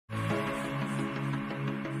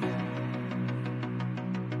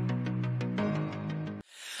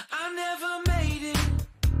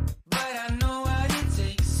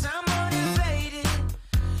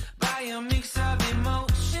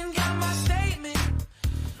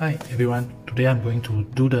Hi everyone, today I'm going to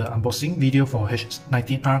do the unboxing video for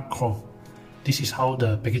H19R Core. This is how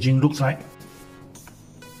the packaging looks like.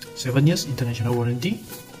 7 years international warranty.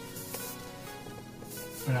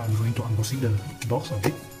 Right now I'm going to unboxing the box of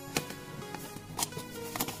it.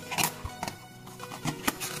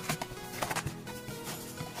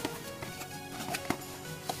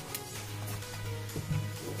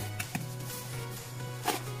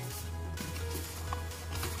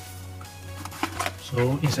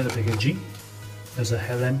 So inside the packaging, there's a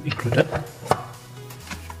headlamp included.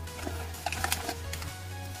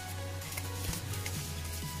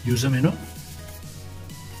 User manual.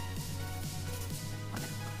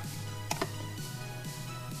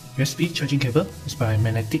 USB charging cable is by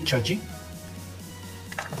magnetic charging.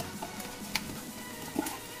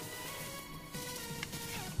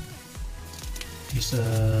 It's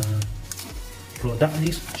a product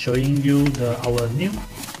list showing you our new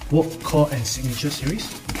Work, Core and Signature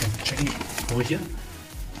series. You can check it over here.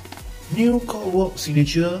 New Core, Work,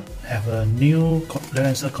 Signature have a new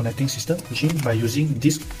Ledlenser connecting system, which means by using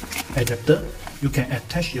this adapter, you can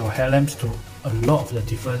attach your headlamps to a lot of the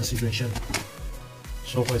different situations.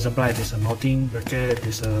 So for example, there's a mounting bracket,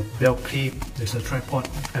 there's a belt clip, there's a tripod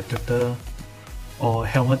adapter, or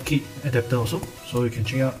helmet kit adapter also. So you can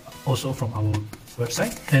check out also from our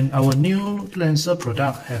website. And our new Ledlenser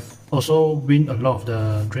product have also win a lot of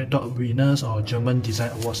the Red Dot winners or German design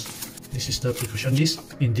awards. This is the precaution list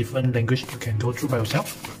in different language you can go through by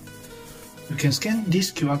yourself. You can scan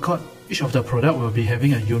this QR code. Each of the product will be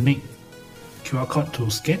having a unique QR code to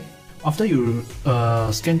scan. After you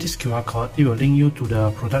scan this QR code, it will link you to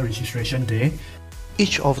the product registration day.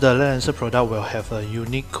 Each of the Ledlenser product will have a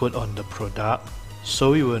unique code on the product,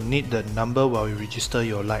 so you will need the number while you register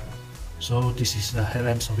your light. So this is the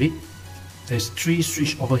headlamps of it. There's 3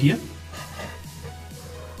 switches over here.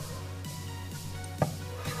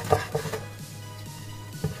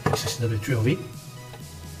 This is the battery of it.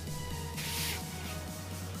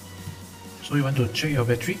 So you want to check your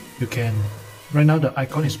battery, you can, right now the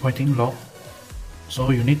icon is pointing lock,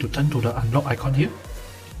 so you need to turn to the unlock icon here.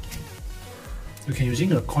 You can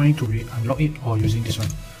using a coin to unlock it or using this one,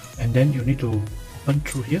 and then you need to open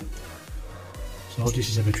through here. So this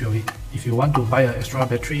is the battery of it. If you want to buy an extra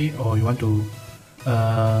battery or you want to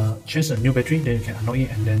change a new battery, then you can unlock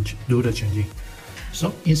it and then do the changing.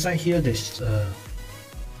 So inside here there's an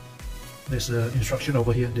instruction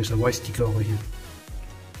over here, there's a white sticker over here.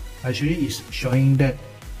 Actually it's showing that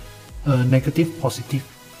negative, positive.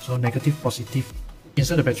 So negative, positive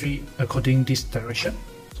inside the battery according this direction.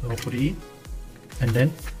 So put it in and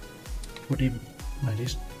then put it like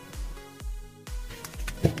this.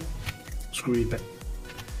 Screw it back.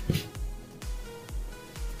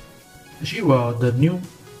 Actually, well, the new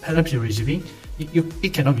headlamps you're receiving,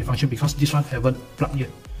 it cannot be functioned because this one haven't plugged yet.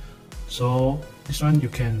 So this one you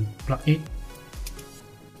can plug it,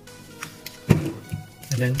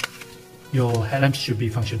 and then your headlamps should be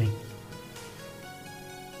functioning.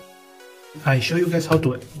 I show you guys how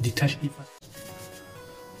to detach it first.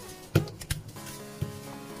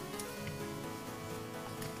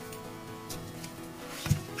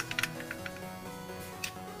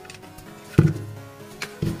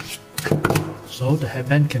 So the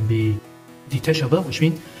headband can be detachable, which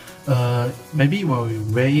means maybe while you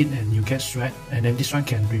wear it and you get sweat, and then this one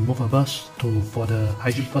can removable for the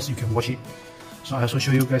hygiene purpose, you can wash it. So I also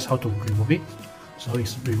show you guys how to remove it. So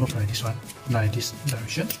it's removed like this one, like this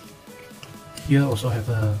direction. Here also have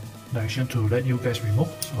a direction to let you guys remove.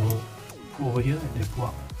 So pull over here and then pull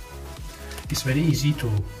up. It's very easy to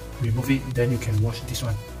remove it. Then you can wash this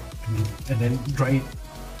one and then dry it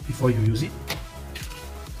before you use it.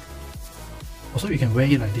 Also, you can wear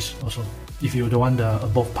it like this also, if you don't want the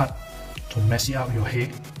above part to mess it up your hair.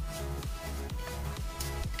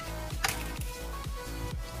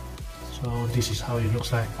 So this is how it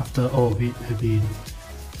looks like after all of it has been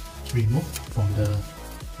removed from the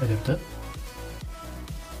adapter.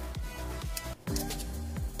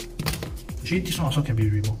 Actually, this one also can be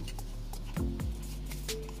removed.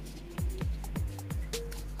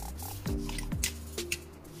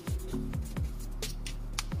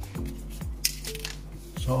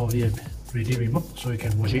 So all it already removed, so you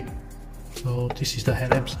can wash it. So this is the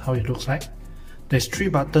headlamps, how it looks like. There's 3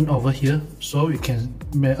 buttons over here, so you can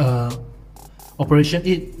operation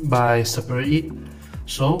it by separate it.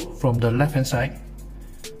 So from the left hand side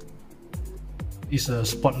is a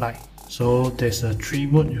spotlight. So there's a 3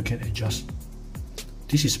 mode you can adjust.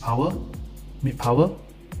 This is power, mid power,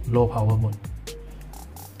 low power mode.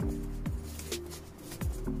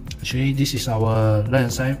 Actually, this is our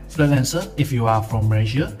Ledlenser. If you are from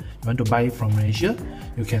Malaysia, you want to buy it from Malaysia,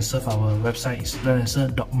 you can surf our website, is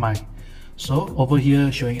ledlenser.my. So over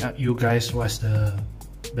here showing you guys what's the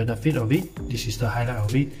benefit of it. This is the highlight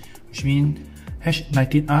of it, which means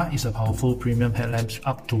H19R is a powerful premium headlamp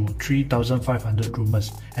up to 3500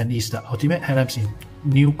 lumens and is the ultimate headlamps in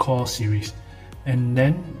new core series. And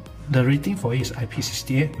then the rating for it is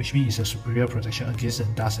IP68, which means it's a superior protection against the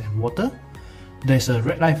dust and water. There's a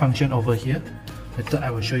red light function over here. Later I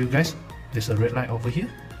will show you guys. There's a red light over here.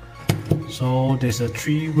 So there's a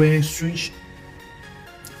 3-way switch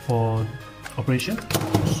for operation.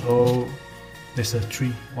 So there's a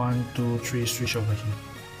 1, 2, 3 switch over here.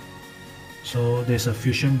 So there's a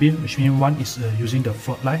fusion beam, which means one is using the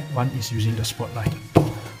floodlight, one is using the spotlight.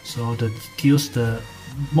 So the details, the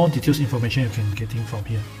more details information you can get in from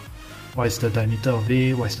here. What is the diameter of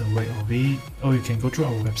it, what is the weight of it, or you can go through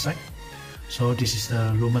our website. So this is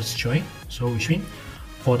the lumens showing. So which means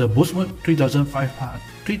for the boost mode,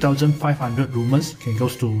 3500 lumens can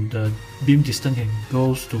goes to the beam distance can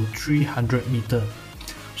goes to 300 meter.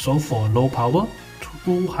 So for low power,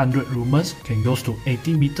 200 lumens can goes to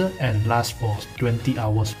 80 meter and last for 20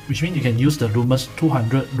 hours, which means you can use the lumens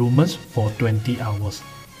 200 lumens for 20 hours.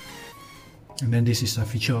 And then this is a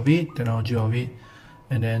feature of it, technology of it,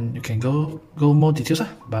 and then you can go more details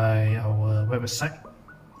by our website.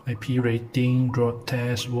 IP rating, road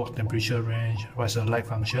test, work temperature range, what's the light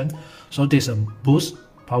function. So there's a boost,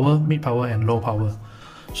 power, mid power and low power.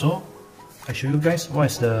 So I show you guys what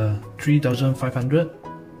is the 3500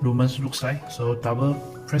 lumens looks like. So double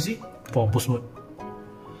press it for boost mode.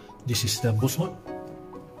 This is the boost mode.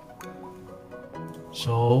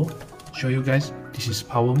 So show you guys, this is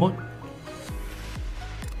power mode,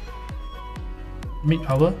 mid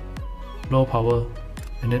power, low power,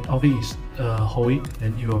 and then off it is hold it,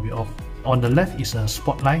 then it will be off. On the left is a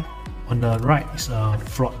spotlight, on the right is a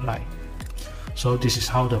floodlight. So this is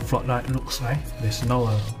how the floodlight looks like. There's no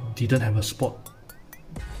didn't have a spot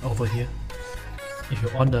over here. If you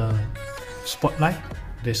on the spotlight,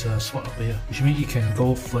 there's a spot over here, which means it can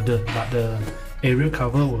go further, but the area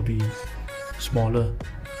cover will be smaller.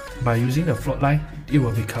 By using the floodlight, it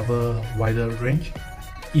will be cover wider range.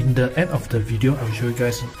 In the end of the video, I will show you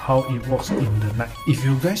guys how it works in the night. If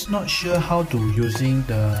you guys not sure how to using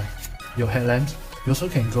your headlamps, you also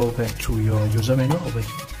can go back to your user manual over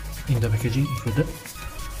here in the packaging included.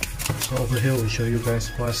 So over here we'll show you guys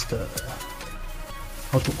what's the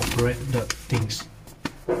how to operate the things.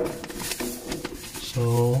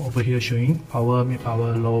 So over here showing power, mid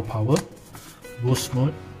power, low power, boost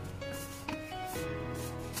mode,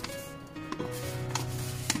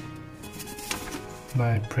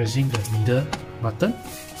 by pressing the middle button,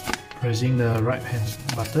 pressing the right hand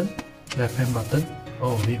button, left hand button,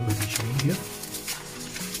 all of it will be showing here.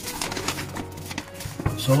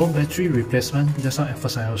 So battery replacement, just now at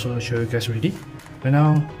first I also show you guys already. Right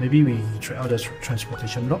now maybe we try out the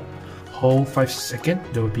transportation lock. Hold 5 seconds,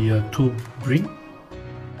 there will be a tube ring.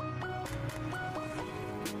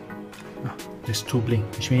 There's tube blink,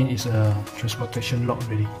 which means it's a transportation lock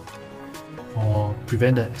already. Or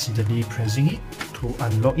prevent the accidentally pressing it. To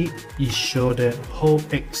unlock it, it show that hold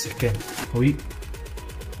 8 seconds. Hold it.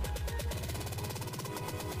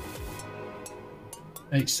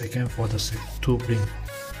 8 seconds for the tube blink.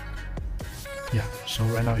 Yeah, so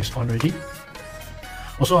right now it's on already.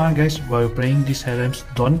 Also guys, while playing these headlamps,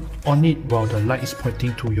 don't on it while the light is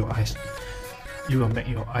pointing to your eyes. It will make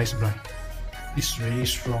your eyes blind. It's really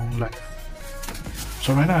strong light.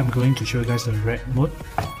 So right now I'm going to show you guys the red mode.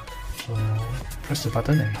 So press the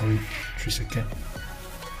button and hold it 3 seconds.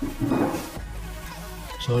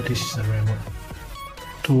 So this is the red mode.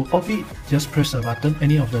 To off it, just press the button,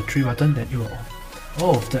 any of the 3 buttons, then it will off.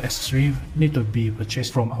 All of the accessories need to be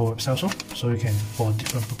purchased from our website also, so you can for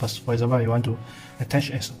different purpose. For example, you want to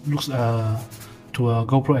attach as looks to a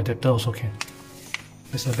GoPro adapter also can.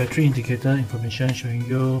 There's a battery indicator information showing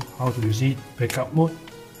you how to use it. Backup mode.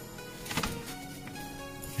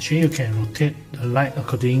 Actually, you can rotate the light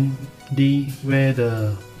accordingly where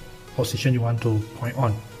the position you want to point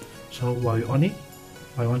on. So while you're on it,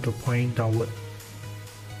 I want to point downward,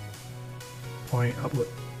 point upward.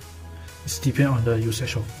 It depends on the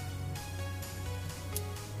usage of.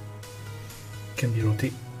 Can be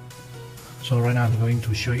rotated. So right now I'm going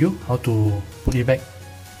to show you how to put it back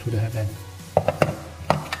to the headlamp.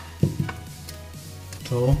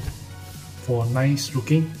 So for nice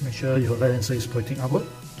looking, make sure your light sensor is pointing upward.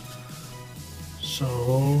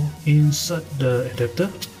 So insert the adapter.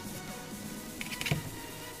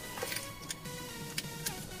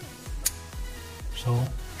 So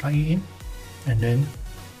plug it in, and then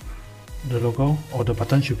the logo or the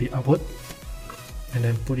button should be upward, and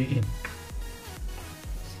then put it in.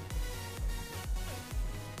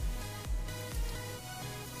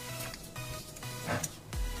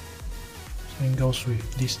 Same goes with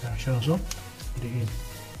this direction also. Put it in.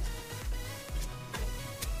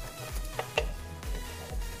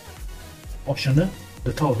 Optional,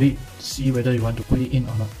 the top of it, see whether you want to put it in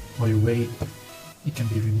or not, or you weigh it. It can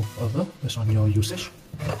be removable based on your usage.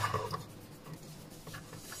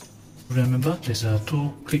 Remember, there's a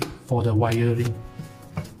 2 clip for the wiring.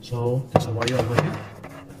 So there's a wire over here.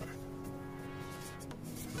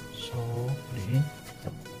 So put it in.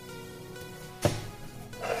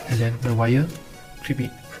 And then the wire, clip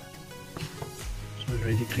it. So it's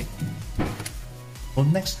already clipped. So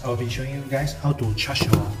next, I'll be showing you guys how to charge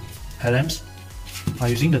your headlamps by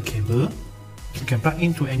using the cable. You can plug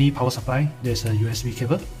into any power supply. There's a USB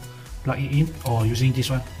cable. Plug it in, or using this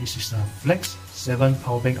one. This is the Flex 7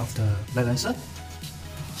 power bank of the Ledlenser.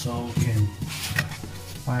 So you can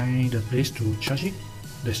find the place to charge it.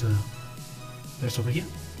 There's over here.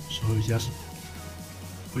 So you just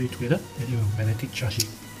put it together and you magnetic charge it.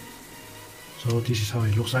 So this is how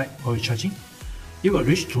it looks like while you're charging. It will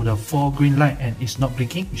reach to the 4 green light and it's not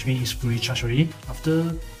blinking, which means it's fully charged already.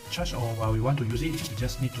 After charge or while we want to use it, you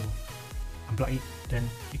just need to unplug it, then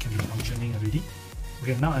it can be functioning already.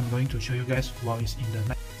 Okay, now I'm going to show you guys while it's in the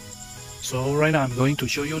night. So right now I'm going to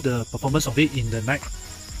show you the performance of it in the night.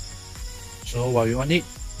 So while you're on it,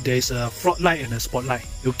 there's a floodlight and a spotlight.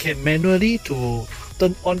 You can manually to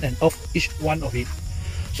turn on and off each one of it.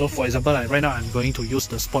 So for example, like right now I'm going to use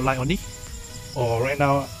the spotlight only, or right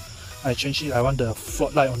now I change it, I want the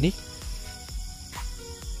floodlight only.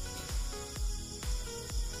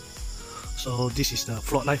 So this is the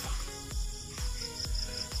floodlight.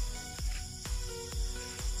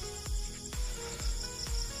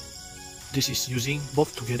 This is using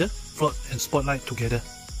both together, flood and spotlight together.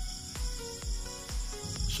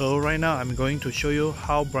 So right now I'm going to show you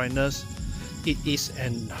how brightness it is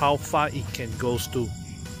and how far it can go to.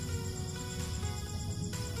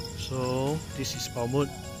 So this is power mode,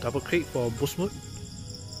 double click for boost mode.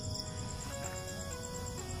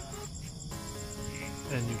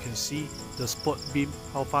 And you can see the spot beam,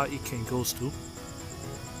 how far it can go to.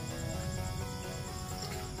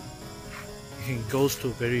 It can go to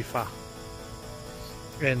very far.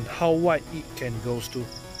 And how wide it can go to.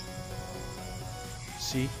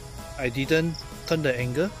 See, I didn't turn the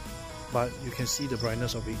angle, but you can see the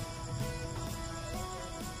brightness of it.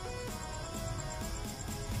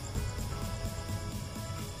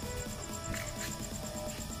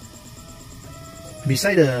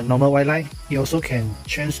 Beside the normal white light, it also can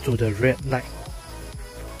change to the red light.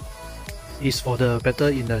 It's for the better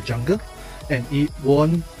in the jungle, and it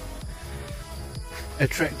won't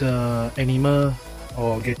attract the animal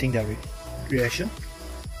or getting their reaction.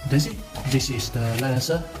 That's it. This is the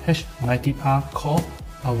Ledlenser H19R Core,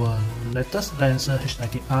 our latest Ledlenser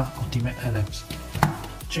H19R Ultimate Headlamps.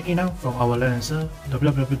 Check it out from our Ledlenser,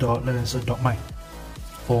 www.ledlenser.my.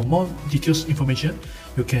 For more details information,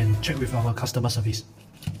 you can check with our customer service.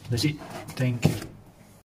 That's it. Thank you.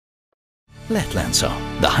 Ledlenser,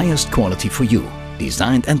 the highest quality for you,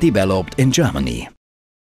 designed and developed in Germany.